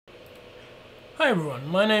Hi everyone,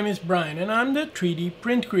 my name is Brian and I'm the 3D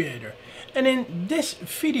print creator. And in this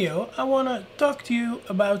video I want to talk to you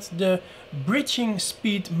about the bridging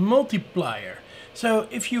speed multiplier. So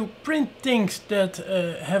if you print things that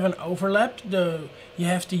have an overlap, you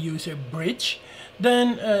have to use a bridge,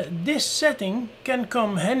 then this setting can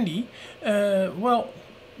come handy,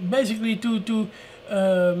 basically to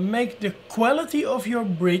make the quality of your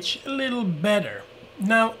bridge a little better.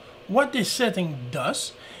 Now, what this setting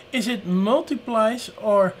does is it multiplies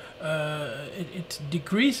or it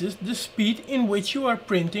decreases the speed in which you are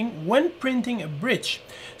printing when printing a bridge.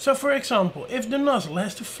 So for example, if the nozzle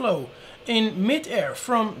has to flow in mid-air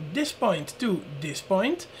from this point to this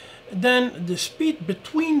point, then the speed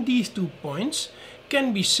between these 2 points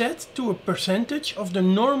can be set to a percentage of the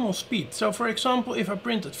normal speed. So for example, if I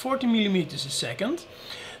print at 40 millimeters a second,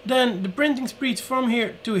 then the printing speed from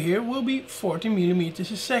here to here will be 40 millimeters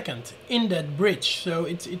a second in that bridge. So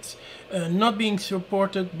it's not being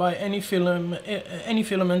supported by any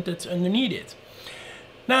filament that's underneath it.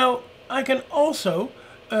 Now I can also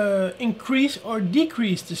increase or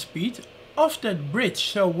decrease the speed of that bridge.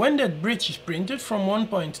 So when that bridge is printed from one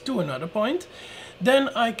point to another point, then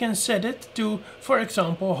I can set it to, for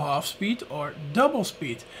example, half speed or double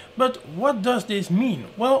speed. But what does this mean?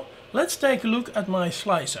 Well, let's take a look at my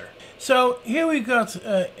slicer. So here we got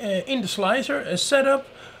in the slicer a setup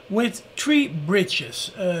with 3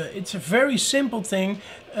 bridges. It's a very simple thing.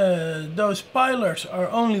 Those pilers are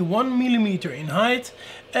only 1 millimeter in height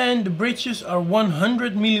and the bridges are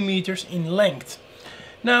 100 millimeters in length.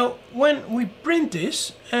 Now, when we print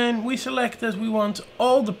this and we select that we want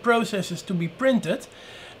all the processes to be printed,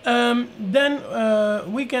 then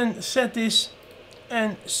we can set this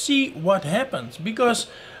and see what happens, because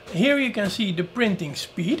here you can see the printing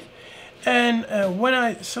speed, and when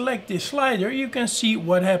I select this slider you can see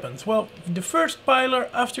what happens. Well, the first piler,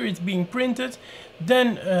 after it's being printed,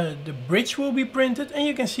 then the bridge will be printed, and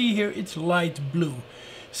you can see here it's light blue.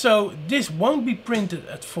 So this won't be printed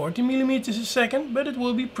at 40 millimeters a second, but it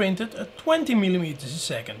will be printed at 20 millimeters a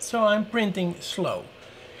second. So I'm printing slow.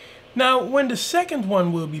 Now when the second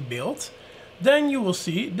one will be built, then you will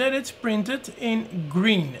see that it's printed in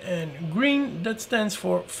green, and green, that stands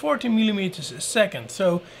for 40 millimeters a second.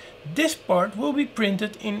 So this part will be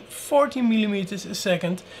printed in 40 millimeters a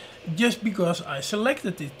second just because I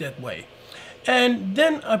selected it that way. And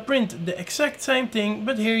then I print the exact same thing,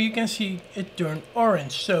 but here you can see it turned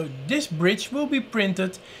orange. So this bridge will be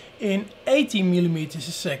printed in 80 millimeters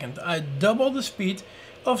a second. I double the speed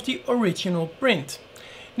of the original print.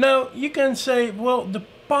 Now you can say, well, the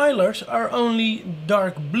pilers are only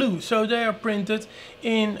dark blue, so they are printed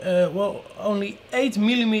in only 8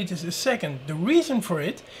 millimeters a second. The reason for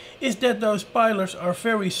it is that those pilers are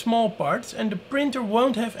very small parts and the printer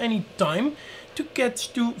won't have any time to get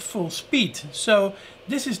to full speed. So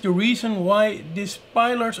this is the reason why these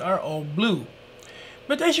pilers are all blue.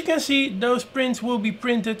 But as you can see, those prints will be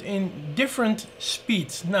printed in different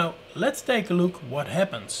speeds. Now let's take a look what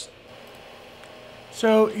happens.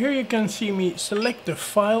 So here you can see me select the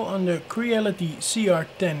file on the Creality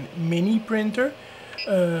CR-10mini printer.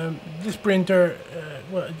 This printer,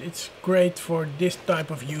 it's great for this type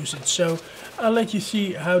of usage. So I'll let you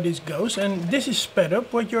see how this goes. And this is sped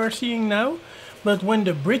up, what you are seeing now. But when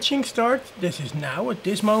the bridging starts, this is now at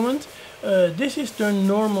this moment, this is the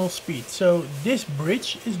normal speed. So this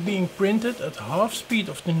bridge is being printed at half speed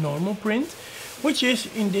of the normal print, which is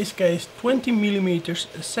in this case 20 millimeters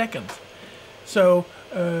a second. So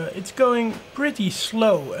it's going pretty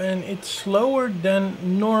slow, and it's slower than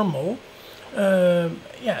normal. The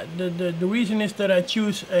reason is that I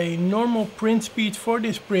choose a normal print speed for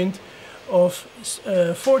this print of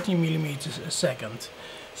 40 millimeters a second.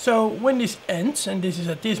 So when this ends, and this is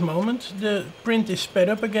at this moment, the print is sped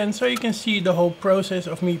up again, so you can see the whole process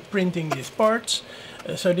of me printing these parts.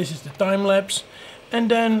 So this is the time lapse. And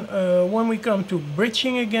then when we come to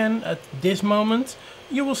bridging again at this moment,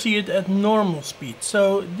 you will see it at normal speed.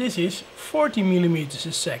 So this is 40 millimeters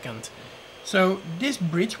a second. So this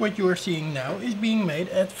bridge, what you are seeing now, is being made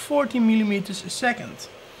at 40 millimeters a second.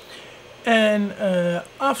 And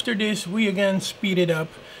after this we again speed it up,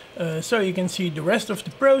 so you can see the rest of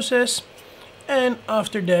the process. And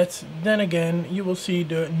after that, then again you will see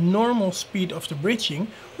the normal speed of the bridging,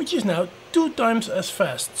 which is now 2 times as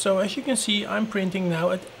fast. So as you can see, I'm printing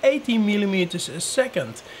now at 80 millimeters a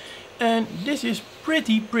second. And this is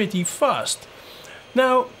pretty fast.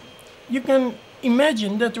 Now you can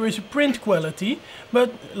imagine that there is a print quality,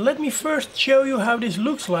 but let me first show you how this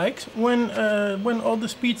looks like when all the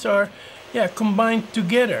speeds are yeah, combined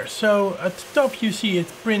together. So at the top you see it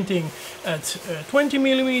printing at 20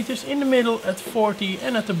 millimeters, in the middle at 40,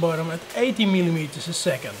 and at the bottom at 80 millimeters a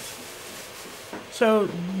second. So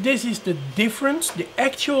this is the difference, the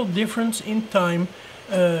actual difference in time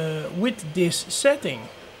with this setting.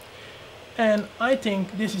 And I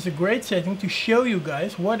think this is a great setting to show you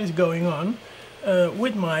guys what is going on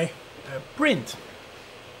with my print.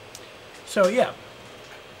 So yeah,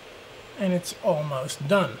 and it's almost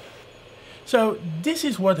done. So this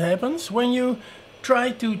is what happens when you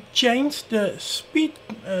try to change the speed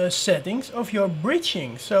settings of your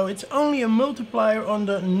bridging. So it's only a multiplier on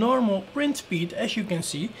the normal print speed, as you can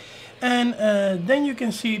see, and then you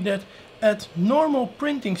can see that at normal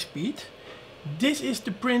printing speed this is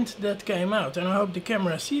the print that came out, and I hope the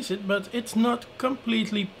camera sees it, but it's not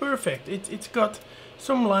completely perfect. It's got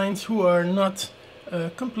some lines who are not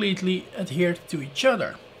completely adhered to each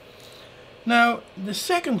other. Now the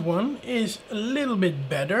second one is a little bit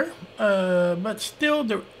better, but still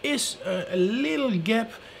there is a little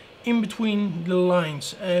gap in between the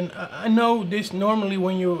lines, and I know this normally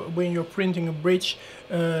when you're printing a bridge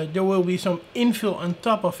there will be some infill on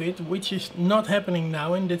top of it, which is not happening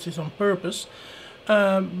now, and this is on purpose.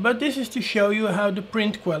 But this is to show you how the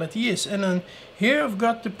print quality is. And then here I've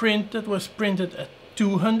got the print that was printed at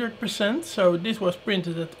 200%, so this was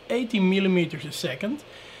printed at 80 millimeters a second,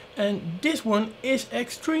 and this one is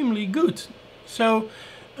extremely good. So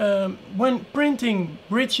when printing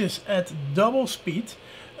bridges at double speed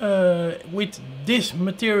with this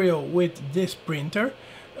material, with this printer,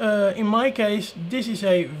 in my case this is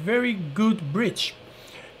a very good bridge.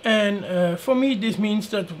 And for me this means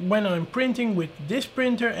that when I'm printing with this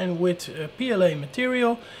printer and with PLA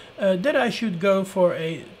material, that I should go for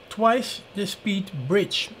a twice the speed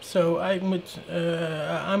bridge. So I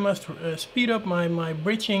must speed up my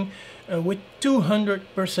bridging with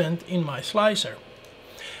 200% in my slicer.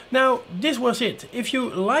 Now this was it. If you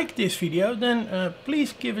like this video, then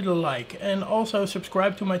please give it a like, and also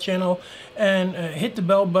subscribe to my channel and hit the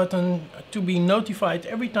bell button to be notified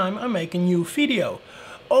every time I make a new video.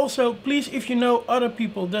 Also, please, if you know other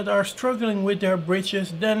people that are struggling with their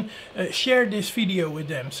bridges, then share this video with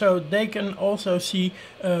them, so they can also see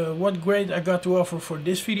what great I got to offer for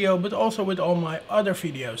this video, but also with all my other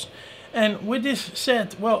videos. And with this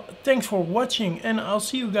said, well, thanks for watching, and I'll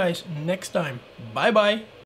see you guys next time. Bye bye!